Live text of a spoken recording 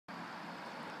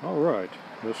Alright,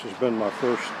 this has been my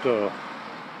first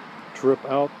trip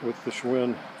out with the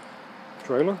Schwinn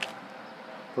trailer.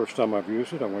 First time I've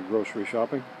used it. I went grocery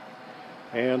shopping,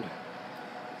 and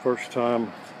first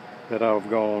time that I've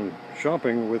gone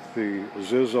shopping with the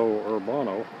Zizzo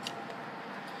Urbano.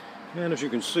 And as you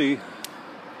can see,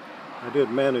 I did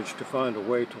manage to find a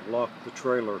way to lock the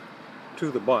trailer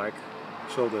to the bike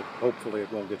so that hopefully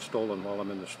it won't get stolen while I'm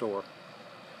in the store.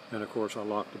 And of course I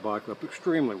locked the bike up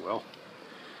extremely well.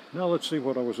 Now let's see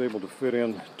what I was able to fit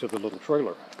in to the little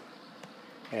trailer,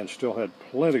 and still had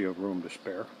plenty of room to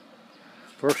spare.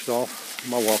 First off,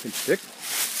 my walking stick.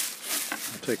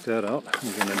 I'll take that out.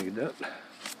 I'm going to need that.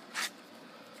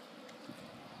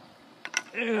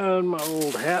 And my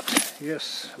old hat.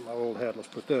 Yes, my old hat. Let's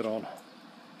put that on.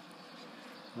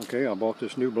 Okay, I bought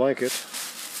this new blanket,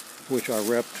 which I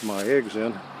wrapped my eggs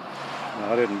in.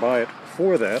 Now, I didn't buy it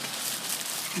for that,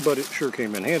 but it sure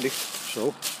came in handy.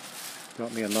 So,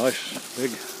 got me a nice,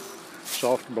 big,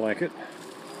 soft blanket.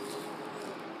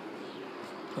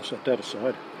 I'll set that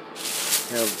aside.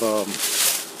 Have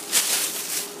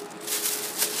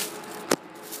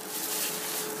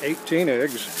 18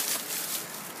 eggs.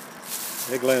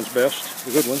 Eggland's best,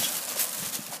 the good ones.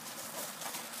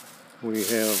 We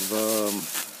have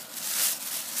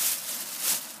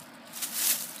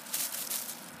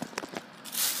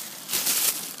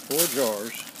 4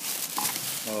 jars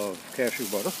of cashew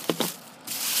butter.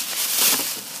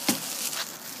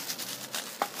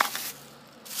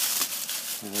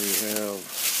 We have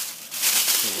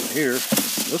over here,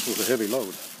 this was a heavy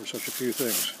load for such a few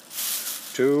things,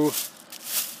 2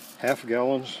 half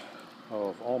gallons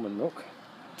of almond milk.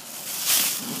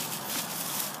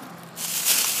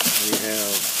 We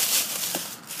have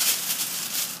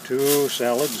 2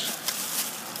 salads,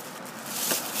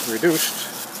 reduced.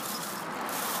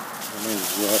 That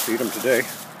means we'll have to eat them today.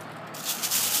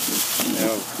 We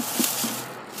have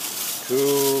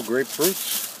 2 grapefruits.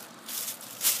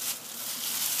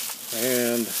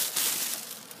 And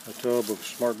a tub of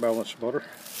Smart Balance butter.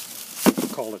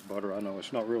 Call it butter, I know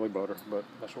it's not really butter, but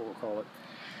that's what we'll call it.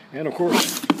 And of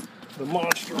course, the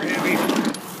monster heavy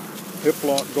hip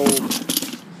lock gold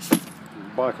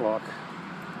bike lock.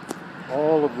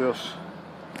 All of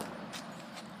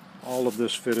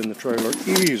this fit in the trailer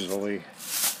easily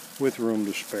with room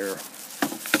to spare.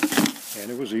 And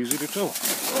it was easy to tow.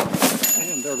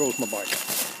 And there goes my bike.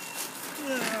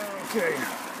 Okay.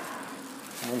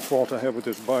 One fault I have with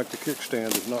this bike, the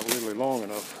kickstand is not really long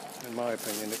enough, in my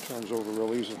opinion. It turns over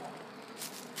real easy.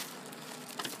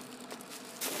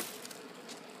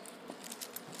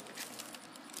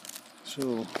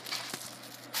 So I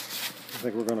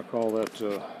think we're going to call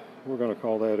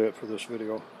that it for this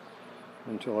video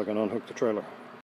until I can unhook the trailer.